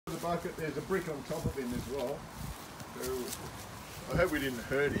bucket. There's a brick on top of him as well. So I hope we didn't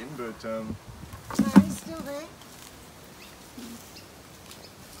hurt him, but No, he's still there.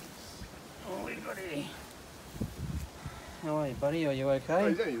 Oh, buddy. How are you, buddy? Are you okay? oh,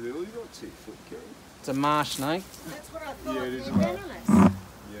 he's only little. He's not 6 foot, Kerry. It's a marsh snake. That's what I thought. Yeah, it is They're a marsh. venomous.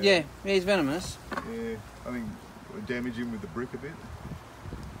 Yeah, he's venomous. Yeah, I think we'll damage him with the brick a bit.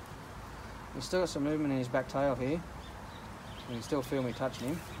 He's still got some movement in his back tail here. You can still feel me touching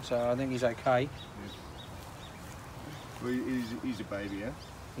him, so I think he's okay. Yeah. Well, he's a baby, yeah?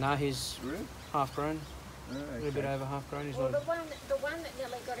 No, he's Really? half grown. Oh, A little bit over half grown. He's Well, like, the one that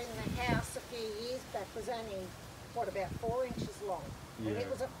nearly got in the house a few years back was only, what, about 4 inches long. And Yeah.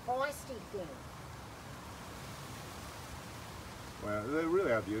 it was a feisty thing. Wow, they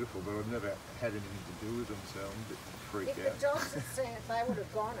really are beautiful, but I've never had anything to do with them, so I'm a bit freaked If out. the dogs had seen it, they would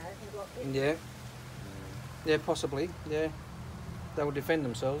have gone it and got bitten. yeah. Yeah, possibly. Yeah. They will defend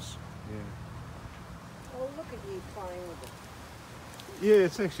themselves. Yeah. Oh, look at you playing with it. Yeah,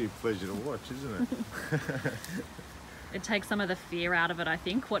 it's actually a pleasure to watch, isn't it? It takes some of the fear out of it, I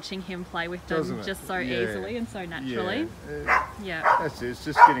think, watching him play with them Doesn't it? just so Yeah. easily and so naturally. Yeah, Yeah, that's it. It's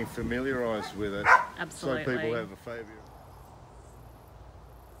just getting familiarised with it. absolutely. So people have a phobia.